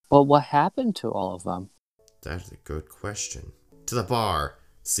 But what happened to all of them? That's a good question. To the bar.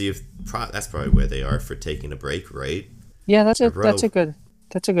 See if that's probably where they are for taking a break, right? Yeah, that's a good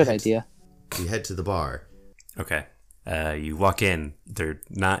idea. You head to the bar. Okay. You walk in. They're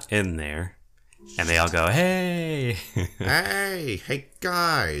not in there. And they all go, hey! hey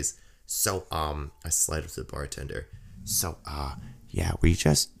guys! So, I slide up to the bartender. So, yeah, we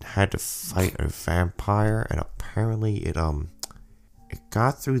just had to fight a vampire, and apparently it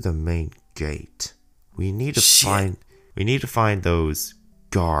got through the main gate. We need to find those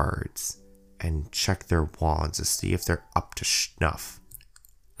guards and check their wands to see if they're up to snuff.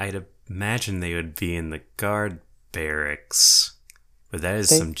 I'd imagine they would be in the guard barracks, but that is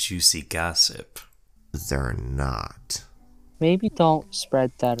some juicy gossip. They're not. Maybe don't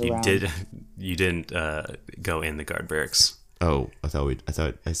spread that around. You didn't go in the guard barracks. Oh, I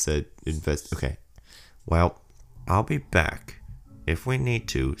thought I said invest. Okay. Well, I'll be back. If we need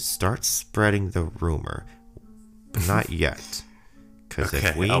to, start spreading the rumor. but not yet. Because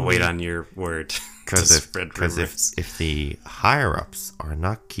Okay, I'll wait on your word to spread rumors. if the higher-ups are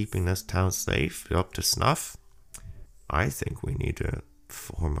not keeping this town safe, up to snuff, I think we need to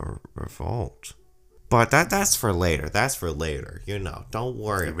form a revolt. But that's for later. That's for later. Don't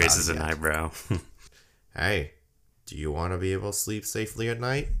worry He about it. raises an eyebrow. Hey, do you want to be able to sleep safely at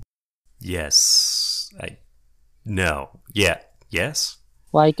night? Yes. No. Yeah. Yes?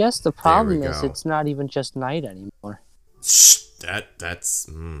 Well, I guess the problem we is go. it's not even just night anymore. Shh, that's...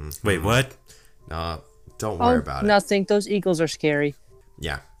 Wait, what? No, don't worry about it. Nothing. Those eagles are scary.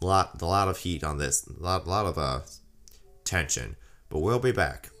 Yeah, a lot of heat on this. A lot of tension. But we'll be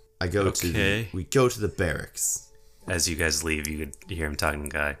back. We go to the barracks. As you guys leave, you could hear him talking to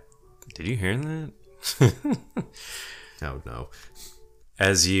the guy. Did you hear that? No.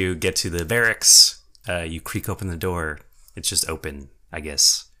 As you get to the barracks, you creak open the door. It's just open, I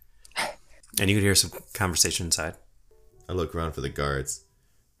guess. And you can hear some conversation inside. I look around for the guards.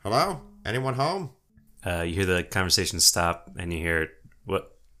 Hello? Anyone home? You hear the conversation stop, and you hear,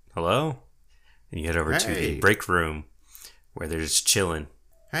 what? Hello? And you head over to the break room, where they're just chilling.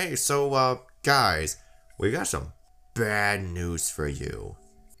 Hey, so, guys, we got some bad news for you.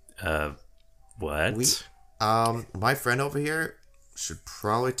 What? My friend over here should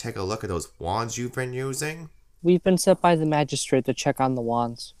probably take a look at those wands you've been using. We've been sent by the magistrate to check on the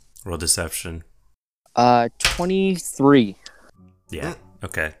wands. Roll deception. 23. Yeah.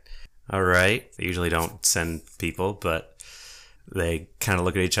 Okay. All right. They usually don't send people, but they kind of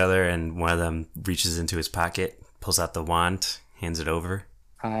look at each other, and one of them reaches into his pocket, pulls out the wand, hands it over.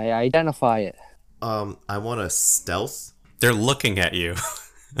 I identify it. I want to stealth. They're looking at you.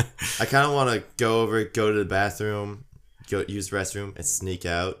 I kind of want to go to the bathroom, use the restroom, and sneak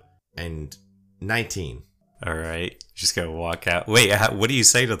out. And 19. All right. Just gotta walk out. Wait, what do you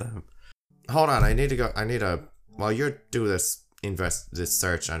say to them? Hold on, I need to go. While you're doing this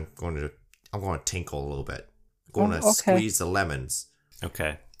search, I'm going to tinkle a little bit. I'm going to squeeze the lemons.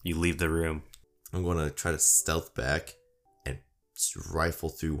 Okay. You leave the room. I'm going to try to stealth back and rifle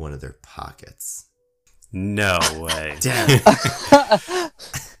through one of their pockets. No way. Damn.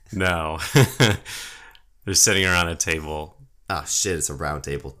 No. They're sitting around a table. Ah, shit, it's a round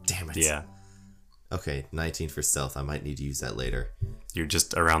table. Damn it. Yeah. Okay, 19 for stealth. I might need to use that later. You're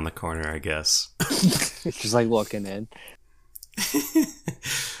just around the corner, I guess. Just like looking in.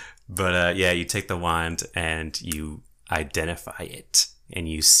 But yeah, you take the wand and you identify it, and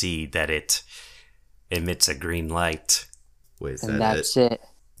you see that it emits a green light. Wait, is And that that's it.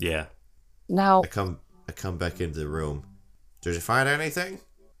 Yeah. Now, I come back into the room. Did you find anything?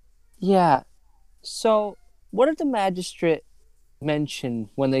 yeah. So, what did the magistrate mention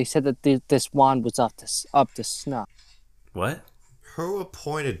when they said that this wand was up to snuff? What? Who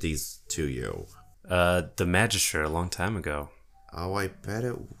appointed these to you? The magistrate a long time ago. Oh, I bet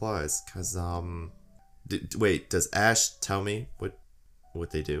it was. Cause wait, does Ash tell me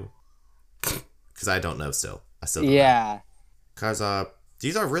what they do? Cause I don't know still. I still don't know. Yeah. Cause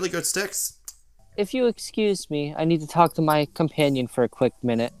these are really good sticks. If you excuse me, I need to talk to my companion for a quick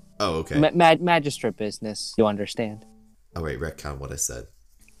minute. Oh, okay. Magistrate business. You understand? Oh wait, retcon what I said.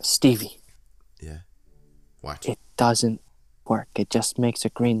 Stevie, Yeah. Watch. it doesn't work. It just makes a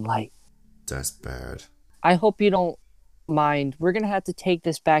green light. That's bad. I hope you don't mind. We're going to have to take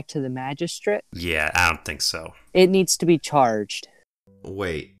this back to the magistrate. Yeah, I don't think so. It needs to be charged.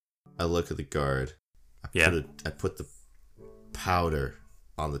 Wait. I look at the guard. I put the powder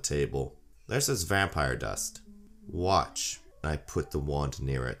on the table. There's this vampire dust. Watch. I put the wand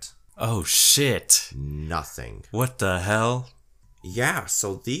near it. Oh, shit. Nothing. What the hell? Yeah,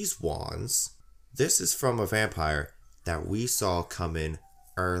 so these wands, this is from a vampire that we saw come in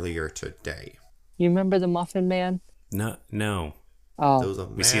earlier today. You remember the Muffin Man? No. There Oh, was a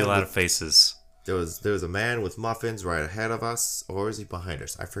We see a lot of faces. There was a man with muffins right ahead of us, or is he behind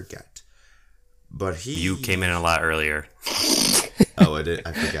us? I forget. But You came in a lot earlier. Oh, I did.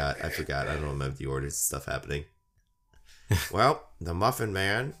 I forgot. I don't remember the orders and stuff happening. Well, the Muffin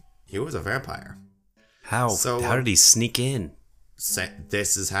Man, he was a vampire. How? So, How did he sneak in?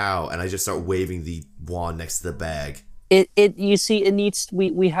 This is how, and I just start waving the wand next to the bag. you see, it needs,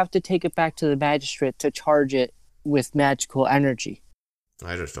 we have to take it back to the magistrate to charge it with magical energy.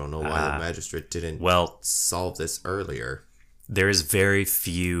 I just don't know why the magistrate didn't solve this earlier. There is very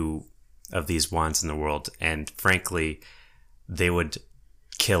few of these wands in the world, and frankly, they would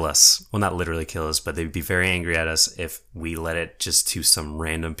kill us. Well, not literally kill us, but they'd be very angry at us if we let it just to some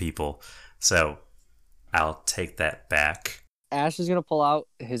random people. So, I'll take that back. Ash is going to pull out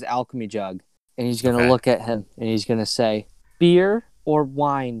his alchemy jug, and he's going to look at him, and he's going to say, "Beer or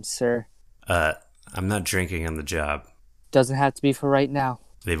wine, sir?" I'm not drinking on the job. Doesn't have to be for right now.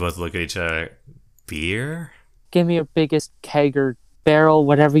 They both look at each other. Beer? Give me your biggest keg or barrel,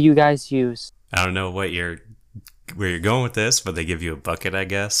 whatever you guys use. I don't know where you're going with this, but they give you a bucket, I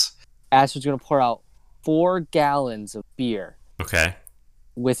guess. Asher's gonna pour out 4 gallons of beer Okay.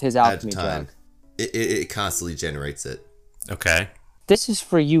 with his At a alchemy time. drug. It constantly generates it. Okay. This is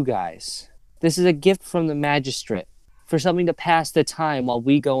for you guys. This is a gift from the magistrate for something to pass the time while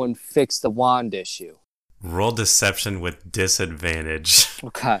we go and fix the wand issue. Roll deception with disadvantage.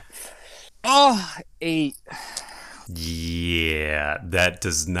 Okay. Oh, 8. Yeah, that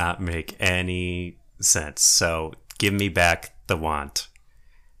does not make any sense. So give me back the wand.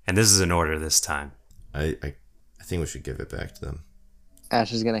 And this is an order this time. I think we should give it back to them.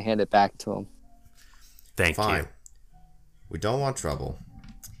 Asher's gonna hand it back to him. Thank Fine. you. We don't want trouble.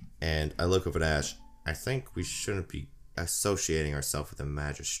 And I look over at Ash. I think we shouldn't be associating ourselves with the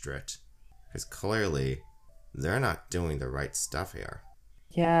magistrate. Because clearly, they're not doing the right stuff here.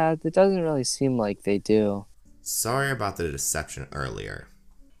 Yeah, it doesn't really seem like they do. Sorry about the deception earlier.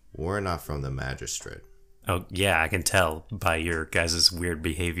 We're not from the magistrate. Oh, yeah, I can tell by your guys' weird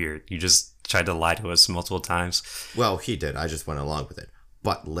behavior. You just tried to lie to us multiple times. Well, he did. I just went along with it.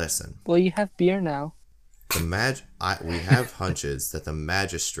 But listen. Well, you have beer now. We have hunches that the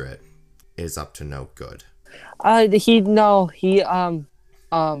magistrate is up to no good. We're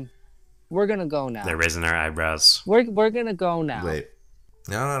gonna go now. They're raising their eyebrows. We're gonna go now. Wait.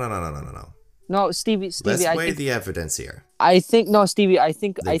 No. No, Stevie, Let's I weigh think, the evidence here. Stevie, I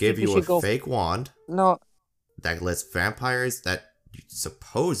think They we give you should a go. fake wand No, that lets vampires that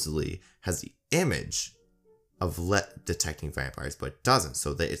supposedly has the image of detecting vampires, but it doesn't.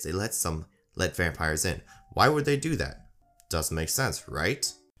 So it let vampires in. Why would they do that? Doesn't make sense, right?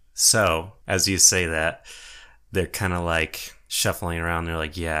 So, as you say that, they're kind of like shuffling around. They're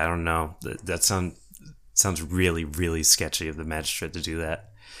like, yeah, I don't know. That sounds really, really sketchy of the magistrate to do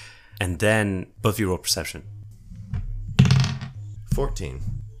that. And then both of you roll perception. 14.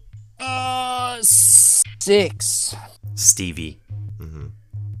 6. Stevie.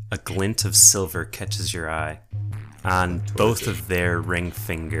 A glint of silver catches your eye. On both of their ring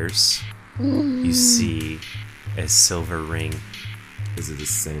fingers, you see a silver ring. Is it the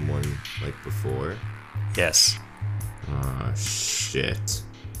same one like before? Yes. Ah, shit.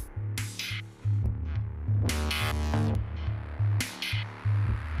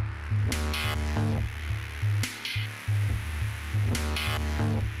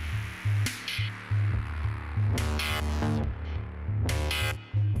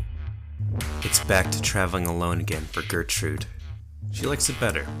 It's back to traveling alone again for Gertrude. She likes it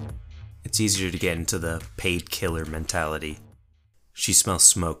better. It's easier to get into the paid killer mentality. She smells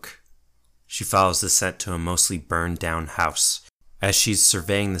smoke. She follows the scent to a mostly burned down house. As she's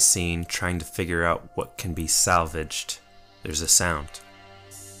surveying the scene, trying to figure out what can be salvaged, there's a sound.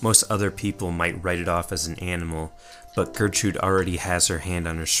 Most other people might write it off as an animal, but Gertrude already has her hand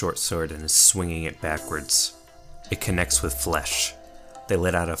on her short sword and is swinging it backwards. It connects with flesh. They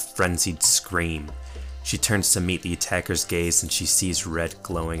let out a frenzied scream. She turns to meet the attacker's gaze and she sees red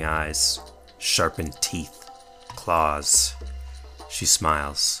glowing eyes, sharpened teeth, claws. She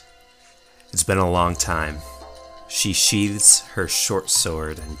smiles. It's been a long time. She sheathes her short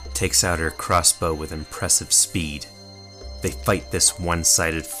sword and takes out her crossbow with impressive speed. They fight this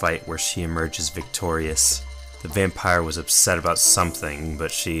one-sided fight where she emerges victorious. The vampire was upset about something,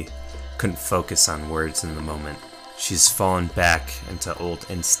 but she couldn't focus on words in the moment. She's fallen back into old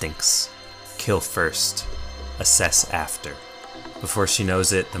instincts. Kill first, assess after. Before she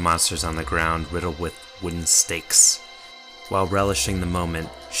knows it, the monster's on the ground, riddled with wooden stakes. While relishing the moment,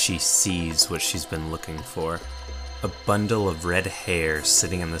 she sees what she's been looking for. A bundle of red hair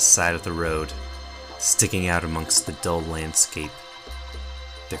sitting on the side of the road, sticking out amongst the dull landscape.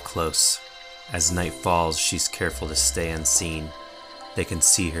 They're close. As night falls, she's careful to stay unseen. They can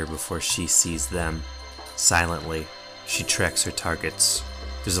see her before she sees them. Silently, she tracks her targets.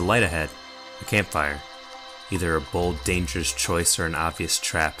 There's a light ahead, a campfire. Either a bold, dangerous choice or an obvious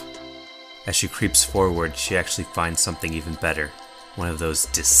trap. As she creeps forward, she actually finds something even better. One of those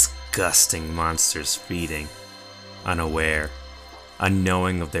disgusting monsters feeding. Unaware,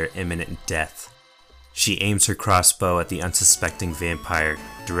 unknowing of their imminent death. She aims her crossbow at the unsuspecting vampire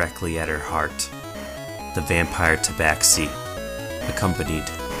directly at her heart. The vampire tabaxi, accompanied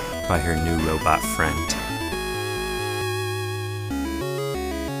by her new robot friend.